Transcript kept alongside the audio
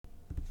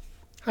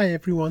Hi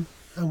everyone,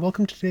 and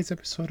welcome to today's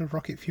episode of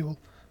Rocket Fuel,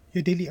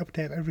 your daily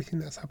update of everything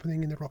that's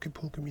happening in the Rocket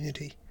Pool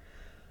community.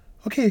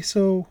 Okay,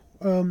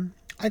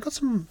 I got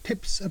some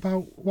tips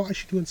about what I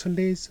should do on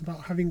Sundays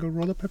about having a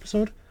roll-up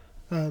episode,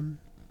 um,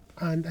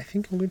 and I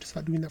think I'm going to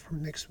start doing that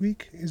from next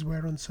week. Is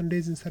where on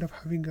Sundays instead of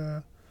having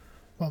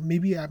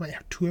maybe I might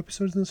have two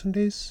episodes on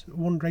Sundays,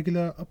 one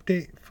regular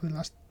update for the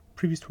last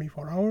previous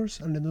 24 hours,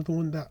 and another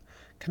one that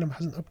kind of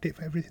has an update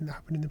for everything that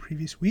happened in the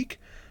previous week.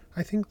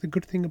 I think the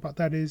good thing about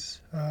that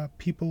is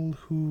people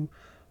who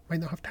might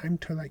not have time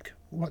to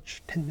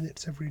watch 10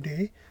 minutes every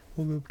day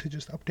will be able to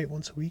just update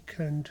once a week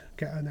and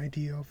get an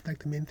idea of like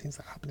the main things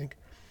that are happening.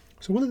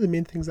 So one of the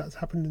main things that's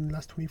happened in the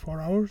last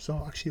 24 hours,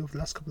 or actually over the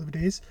last couple of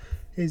days,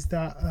 is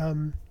that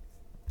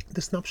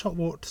the snapshot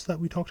votes that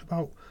we talked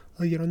about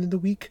earlier on in the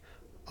week,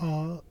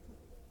 two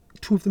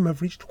of them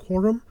have reached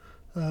quorum,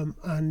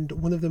 and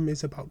one of them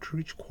is about to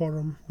reach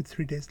quorum with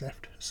 3 days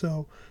left.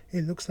 So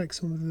it looks like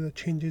some of the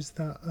changes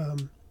that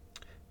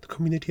the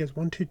community has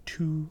wanted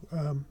to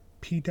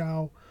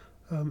PDAO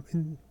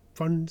in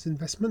funds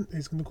investment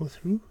is going to go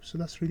through. So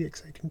that's really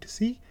exciting to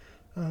see.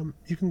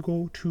 You can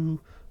go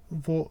to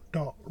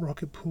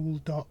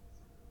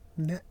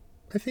vote.rocketpool.net,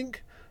 I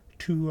think,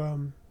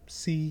 to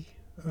see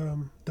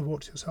the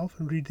votes yourself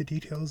and read the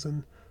details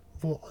and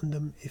vote on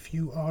them if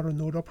you are a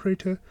node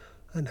operator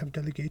and have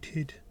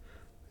delegated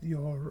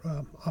your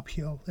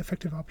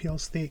effective RPL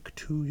stake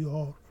to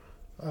your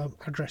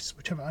address,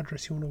 whichever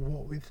address you want to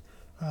vote with.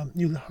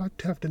 You'll have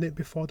to have done it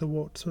before the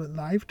votes went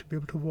live to be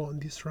able to vote on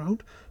this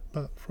round,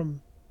 but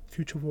from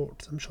future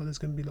votes, I'm sure there's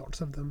going to be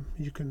lots of them.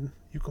 You can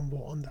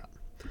vote on that.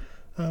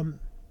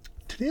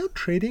 Today on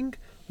trading,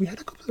 we had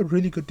a couple of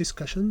really good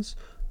discussions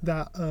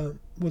that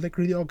were like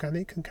really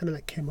organic and kind of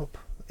like came up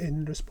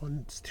in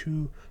response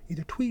to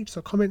either tweets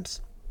or comments.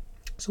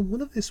 So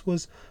one of this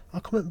was a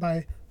comment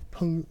by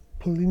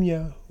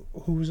Polinia,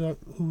 who was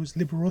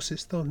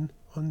liberosist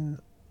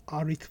on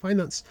rETH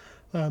Finance,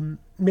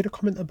 made a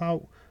comment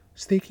about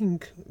staking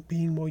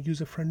being more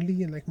user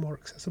friendly and like more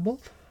accessible,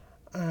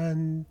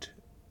 and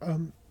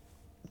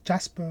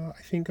Jasper,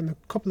 I think, and a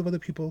couple of other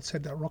people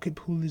said that Rocket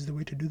Pool is the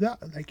way to do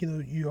that. Like,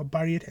 your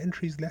barrier to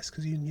entry is less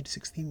because you need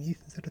 16 ETH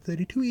instead of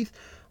 32 ETH,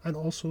 and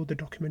also the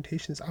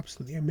documentation is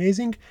absolutely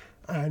amazing,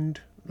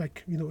 and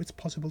it's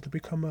possible to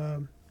become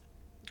a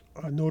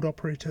node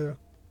operator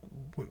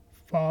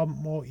far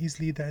more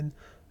easily than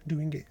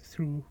doing it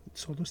through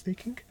solo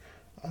staking.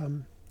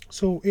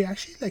 So it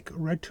actually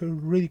led to a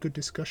really good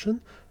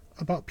discussion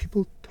about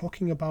people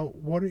talking about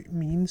what it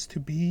means to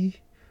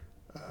be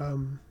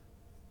um,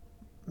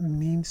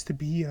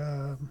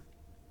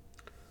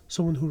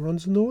 someone who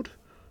runs a node,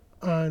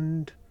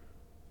 and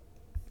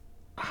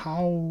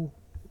how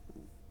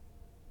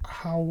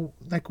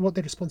what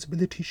their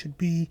responsibility should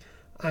be,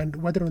 and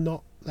whether or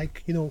not lay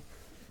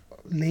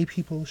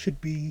people should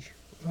be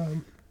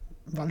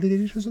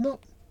validators or not.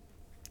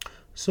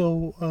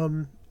 So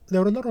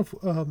there are a lot of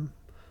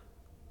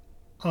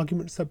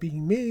arguments that are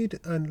being made,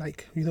 and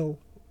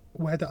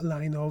where that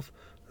line of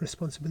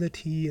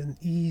responsibility and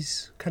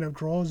ease kind of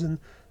draws. And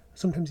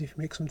sometimes if you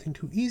make something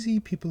too easy,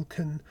 people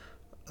can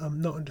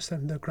not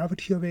understand the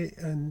gravity of it,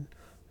 and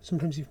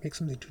sometimes if you make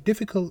something too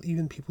difficult,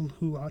 even people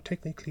who are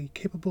technically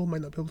capable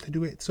might not be able to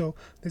do it. So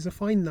there's a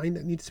fine line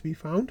that needs to be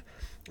found.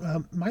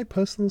 My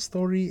personal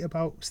story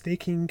about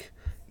staking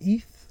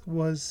ETH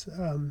was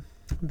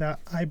that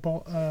I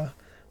bought a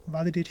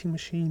validating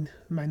machine,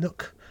 my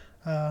Nook,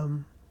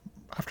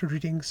 after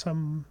reading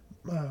some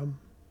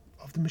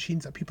of the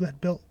machines that people had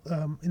built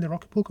in the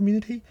Rocket Pool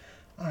community,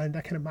 and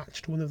I kind of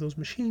matched one of those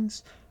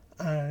machines.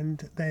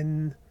 And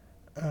then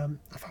a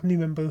family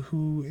member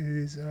who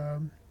has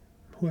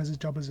a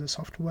job as a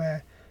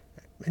software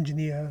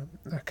engineer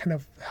kind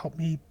of helped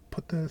me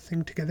put the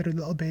thing together a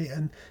little bit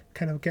and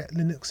kind of get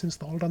Linux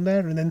installed on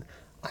there. And then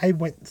I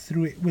went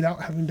through it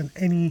without having done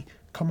any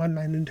command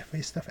line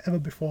interface stuff ever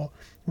before.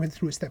 Went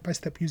through it step by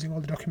step using all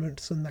the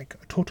documents and like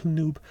a total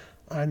noob,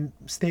 and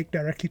staked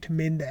directly to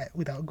mainnet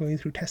without going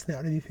through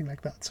testnet or anything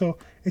like that. So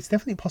it's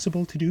definitely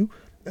possible to do.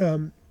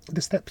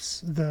 The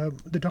steps,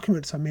 the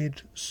documents are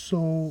made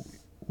so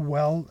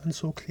well and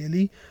so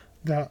clearly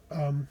that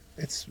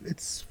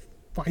it's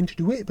fine to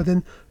do it. But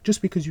then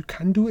just because you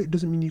can do it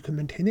doesn't mean you can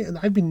maintain it. And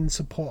I've been in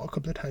support a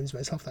couple of times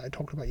myself that I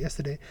talked about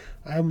yesterday.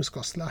 I almost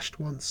got slashed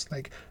once.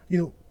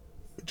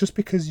 Just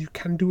because you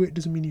can do it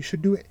doesn't mean you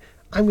should do it.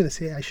 I'm going to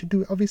say I should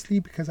do it, obviously,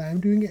 because I am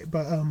doing it,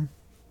 but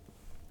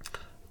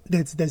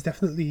there's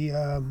definitely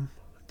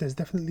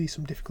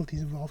some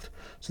difficulties involved.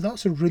 So that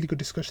was a really good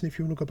discussion. If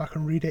you want to go back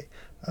and read it,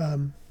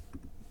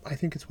 I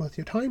think it's worth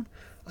your time.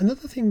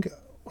 Another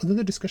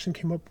discussion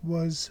came up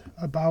was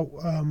about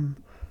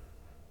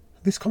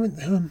this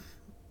comment.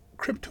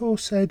 Crypto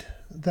said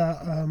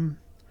that,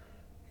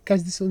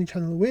 guys, this is only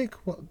channel awake.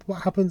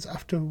 What happens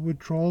after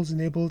withdrawals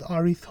enabled?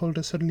 Our ETH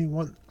holders suddenly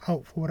want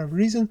out for whatever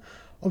reason.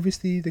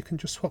 Obviously, they can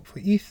just swap for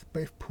ETH,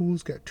 but if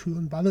pools get too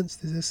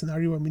unbalanced, is there a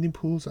scenario where mini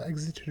pools are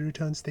exited to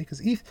return stake as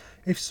ETH?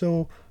 If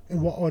so, in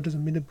what order is a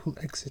mini pool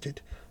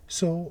exited?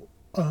 So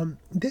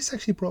this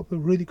actually brought up a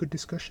really good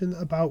discussion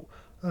about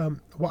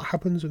what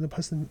happens when the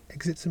person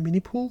exits a mini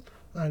pool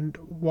and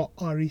what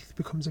RETH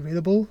becomes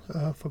available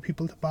for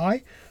people to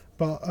buy.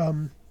 But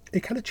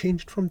it kind of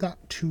changed from that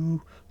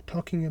to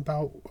talking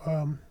about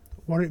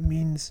what it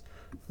means,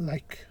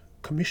 like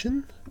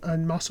commission.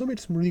 And Marcel made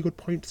some really good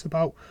points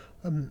about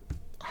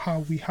how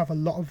we have a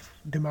lot of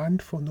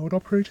demand for node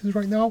operators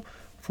right now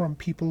from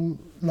people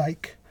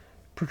like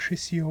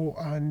Patricio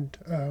and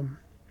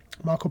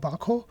Marco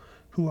Barco,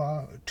 who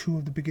are two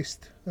of the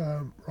biggest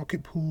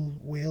rocket pool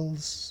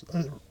whales,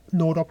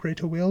 node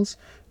operator whales.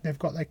 They've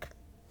got like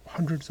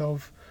hundreds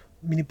of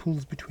mini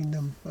pools between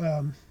them.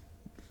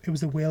 It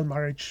was a whale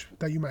marriage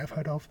that you might have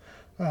heard of.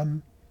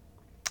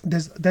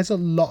 There's a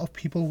lot of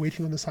people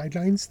waiting on the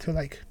sidelines to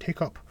like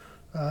take up,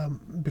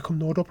 become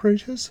node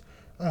operators.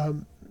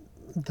 And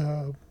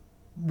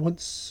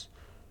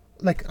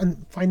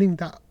finding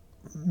that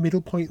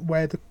middle point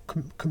where the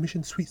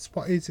commission sweet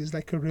spot is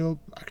like a real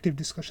active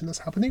discussion that's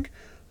happening.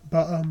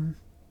 But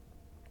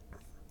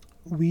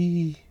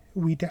we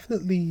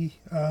definitely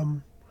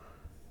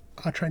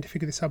are trying to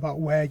figure this out about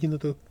where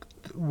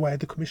where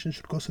the commission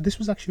should go. So this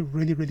was actually a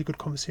really, really good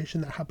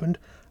conversation that happened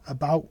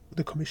about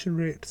the commission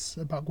rates,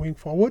 about going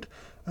forward,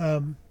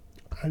 and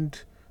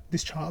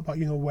this chart about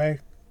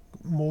where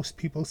most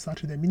people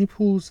started their mini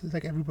pools. It's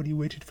like everybody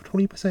waited for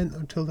 20%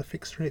 until the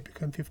fixed rate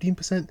became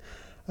 15%.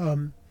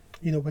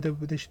 Whether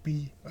there should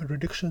be a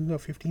reduction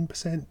of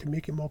 15% to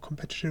make it more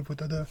competitive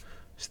with other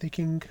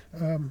staking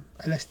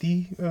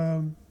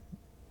LSD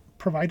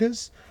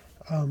providers.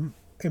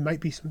 It might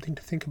be something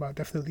to think about,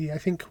 definitely. I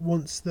think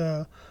once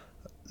the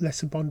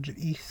lesser bonded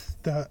ETH,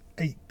 the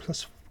 8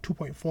 plus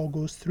 2.4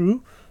 goes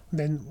through,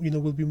 then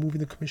we'll be moving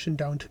the commission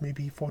down to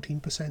maybe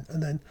 14%,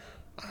 and then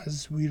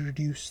as we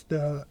reduce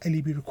the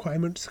LEB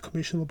requirements, the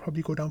commission will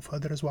probably go down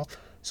further as well.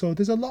 So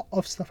there's a lot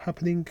of stuff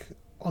happening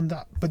on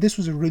that, but this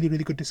was a really,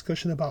 really good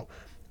discussion about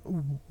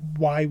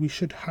why we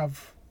should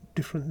have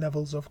different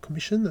levels of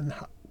commission and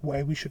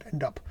where we should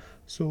end up.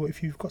 So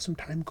if you've got some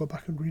time, go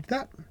back and read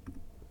that.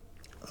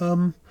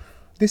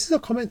 This is a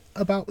comment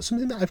about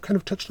something that I've kind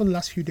of touched on the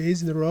last few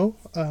days in a row,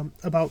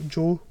 about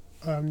Joe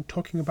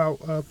talking about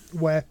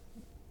where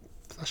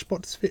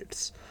Flashbots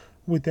fits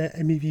with their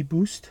MEV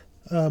boost.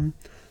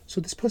 So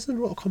this person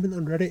wrote a comment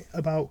on Reddit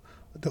about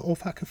the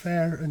OFAC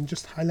affair and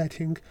just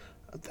highlighting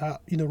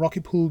that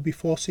Rocket Pool will be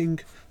forcing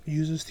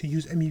users to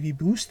use MEV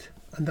boost,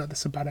 and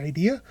that's a bad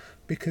idea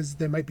because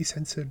there might be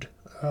censored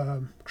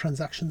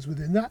transactions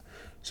within that.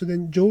 So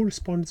then Joe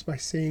responds by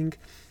saying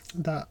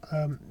that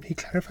he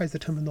clarifies the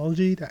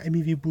terminology, that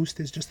MEV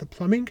boost is just the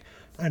plumbing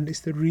and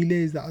it's the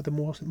relays that are the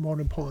more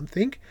important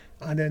thing.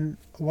 And then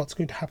what's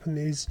going to happen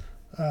is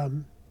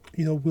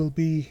we'll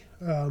be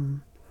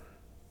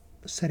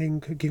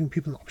giving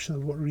people an option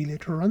of what relay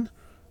to run.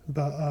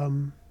 But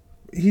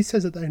he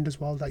says at the end as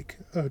well, like,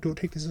 don't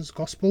take this as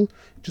gospel,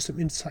 just some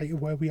insight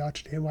of where we are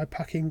today and why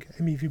packing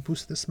MEV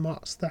boost the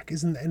smart stack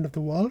isn't the end of the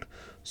world.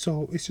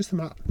 So it's just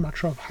a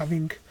matter of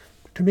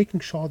making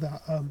sure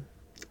that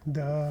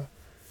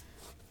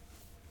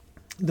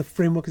the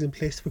framework is in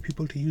place for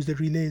people to use the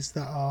relays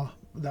that are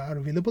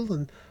available,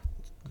 and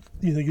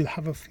you'll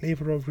have a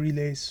flavor of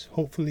relays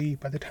hopefully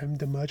by the time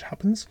the merge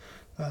happens,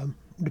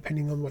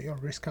 depending on what your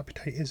risk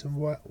appetite is and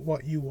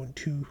what you want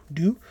to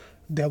do.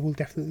 There will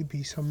definitely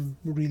be some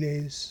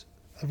relays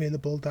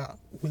available that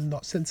will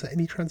not censor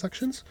any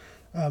transactions.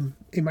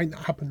 It might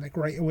not happen like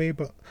right away,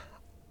 but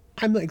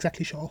I'm not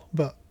exactly sure,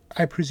 but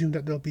I presume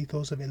that there'll be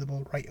those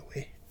available right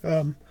away.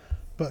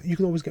 But you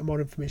can always get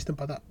more information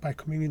about that by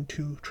coming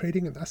into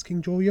trading and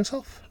asking Joe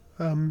yourself.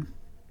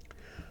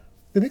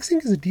 The next thing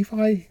is a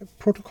DeFi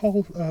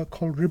protocol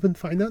called Ribbon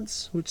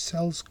Finance, which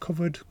sells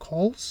covered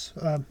calls,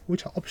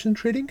 which are option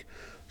trading.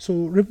 So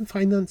Ribbon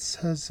Finance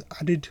has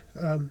added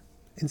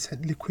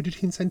liquidity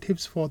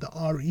incentives for the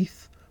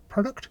RETH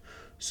product.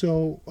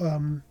 So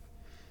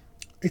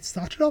it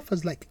started off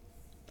as like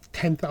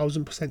 10,000%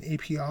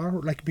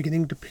 APR, like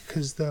beginning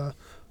because the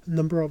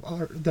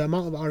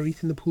amount of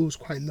RETH in the pool was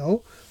quite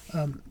low.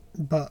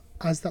 But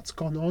as that's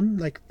gone on,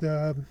 like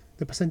the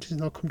percentage has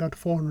now come down to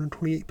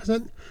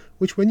 428%,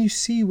 which when you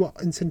see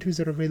what incentives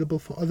are available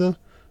for other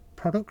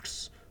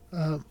products,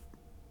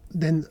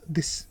 then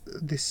this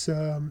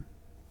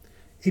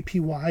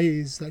APY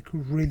is like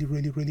really,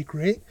 really, really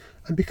great.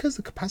 And because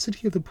the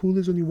capacity of the pool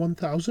is only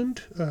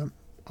 1,000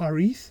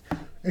 RETH,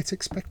 it's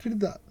expected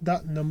that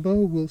that number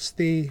will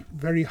stay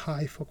very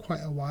high for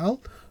quite a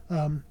while.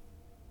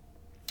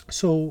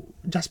 So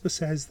Jasper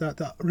says that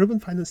the Ribbon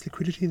Finance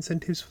liquidity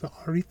incentives for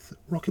the RETH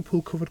Rocket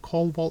Pool covered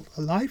call vault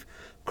are live,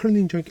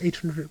 currently enjoying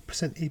 800%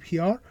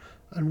 APR,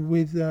 and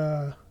with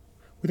a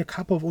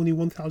cap of only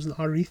 1,000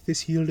 RETH,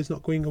 this yield is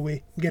not going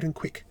away, getting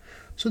quick.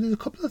 So there's a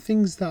couple of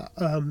things that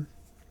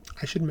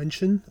I should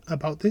mention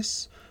about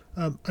this,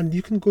 and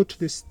you can go to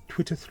this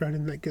Twitter thread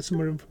and like get some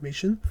more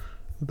information.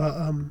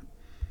 But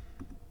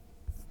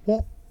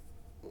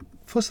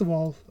first of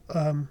all,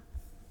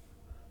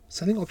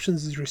 selling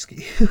options is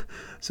risky.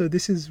 So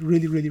this is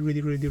really, really,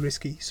 really, really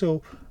risky.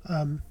 So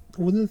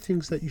one of the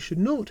things that you should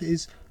note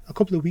is a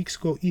couple of weeks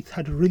ago, ETH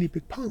had a really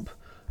big pump,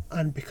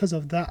 and because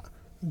of that,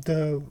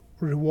 the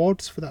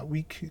rewards for that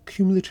week,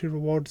 cumulative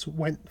rewards,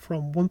 went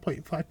from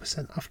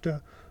 1.5%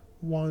 after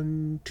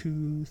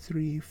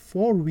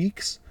 4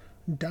 weeks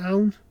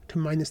down to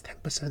minus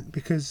 10%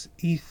 because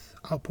ETH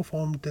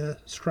outperformed the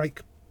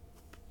strike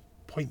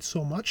point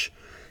so much.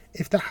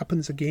 If that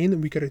happens again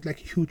and we get a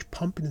huge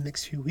pump in the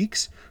next few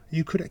weeks,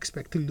 you could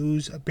expect to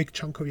lose a big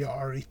chunk of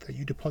your RETH that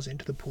you deposit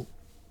into the pool.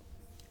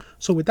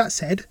 So with that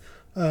said,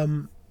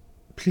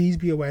 please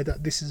be aware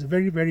that this is a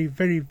very, very,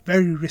 very,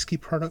 very risky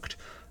product,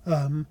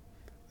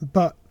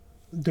 but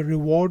the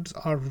rewards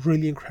are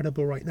really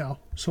incredible right now.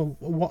 So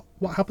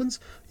what happens?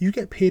 You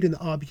get paid in the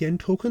RBN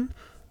token,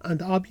 and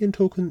the RBN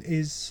token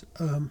is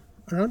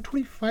around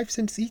 25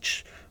 cents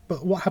each.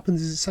 But what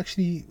happens is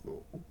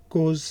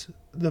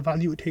the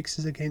value it takes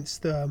is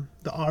against the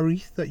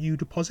RETH that you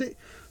deposit.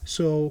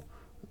 So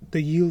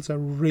the yields are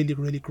really,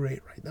 really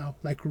great right now,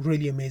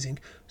 really amazing.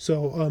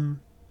 So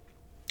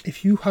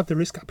if you have the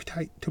risk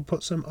appetite to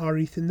put some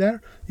RETH in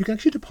there, you can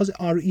actually deposit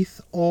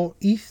RETH or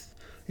ETH.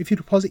 If you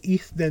deposit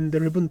ETH, then the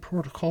Ribbon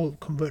protocol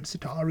converts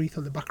it to RETH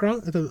on the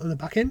background, on the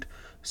back end.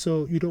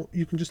 So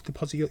you can just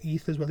deposit your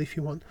ETH as well if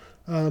you want.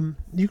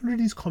 You can read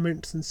these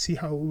comments and see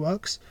how it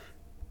works.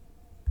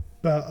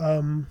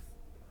 But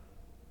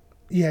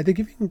they're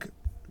giving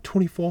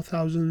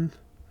 24,000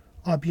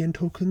 RBN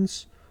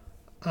tokens,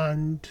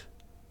 and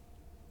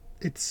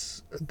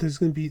that's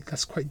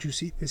quite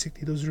juicy.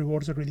 Basically, those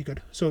rewards are really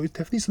good. So it's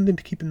definitely something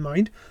to keep in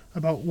mind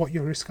about what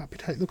your risk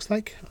appetite looks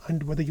like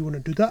and whether you want to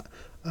do that.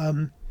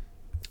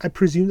 I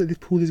presume that this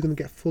pool is going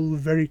to get full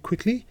very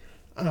quickly,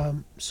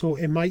 so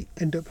it might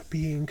end up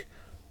being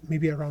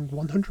maybe around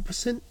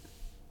 100%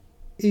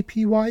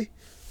 APY.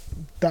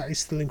 That is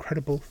still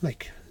incredible.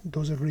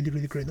 Those are really,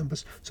 really great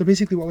numbers. So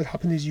basically what will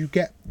happen is you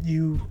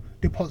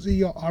deposit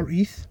your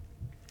RETH.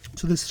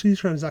 So there's 3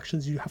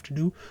 transactions you have to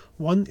do.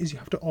 1 is you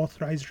have to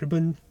authorize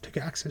Ribbon to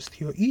get access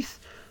to your ETH.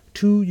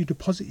 2, you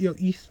deposit your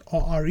ETH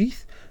or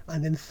RETH,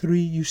 and then 3,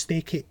 you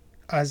stake it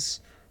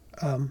as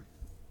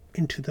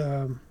into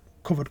the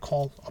covered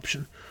call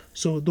option.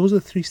 So those are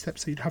the 3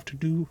 steps that you'd have to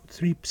do,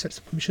 3 sets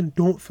of permission.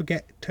 Don't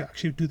forget to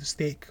actually do the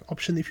stake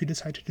option if you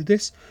decide to do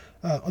this.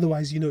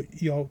 Otherwise,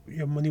 your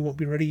money won't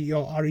be ready,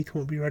 your RETH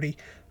won't be ready.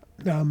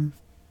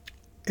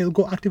 It'll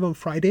go active on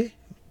Friday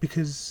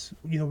because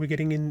we're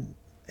getting in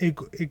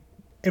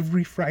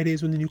every Friday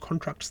is when the new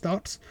contract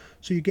starts.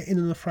 So you get in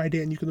on a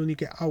Friday and you can only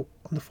get out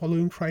on the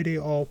following Friday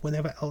or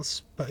whenever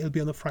else, but it'll be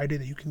on the Friday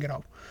that you can get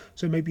out.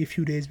 So it might be a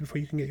few days before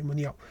you can get your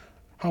money out.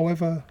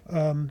 However,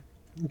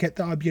 get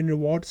the RBN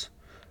rewards,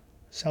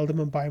 sell them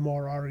and buy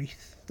more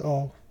RETH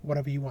or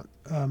whatever you want.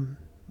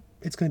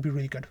 It's going to be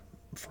really good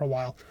for a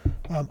while.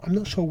 I'm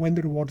not sure when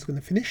the reward is going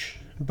to finish,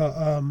 but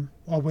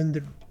or when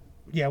the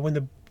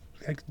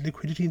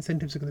liquidity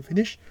incentives are going to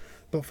finish.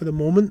 But for the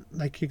moment,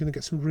 you're going to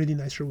get some really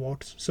nice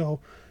rewards. So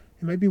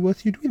it might be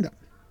worth you doing that.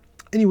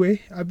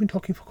 Anyway, I've been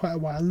talking for quite a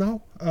while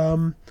now.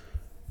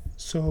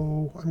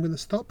 So I'm going to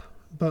stop.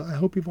 But I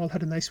hope you've all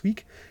had a nice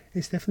week.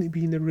 It's definitely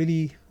been a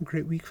really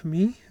great week for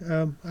me.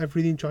 I've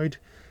really enjoyed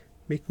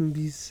making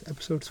these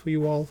episodes for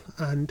you all.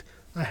 And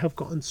I have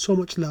gotten so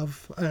much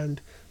love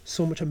and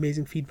so much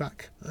amazing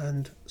feedback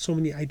and so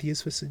many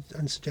ideas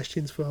and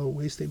suggestions for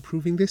ways to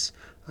improving this.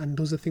 And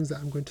those are things that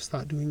I'm going to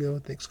start doing over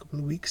the next couple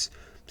of weeks.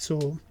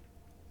 So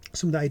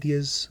some of the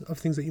ideas of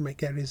things that you might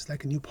get is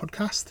a new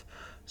podcast.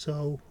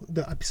 So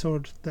the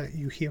episode that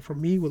you hear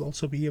from me will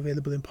also be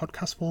available in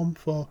podcast form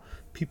for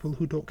people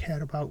who don't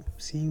care about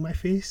seeing my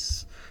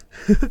face,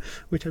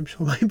 which I'm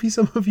sure might be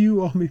some of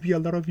you or maybe a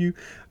lot of you.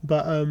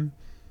 But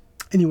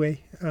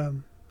anyway,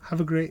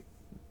 have a great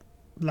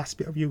last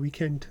bit of your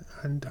weekend,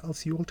 and I'll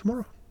see you all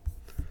tomorrow.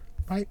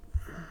 Bye.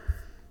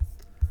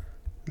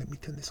 Let me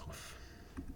turn this off.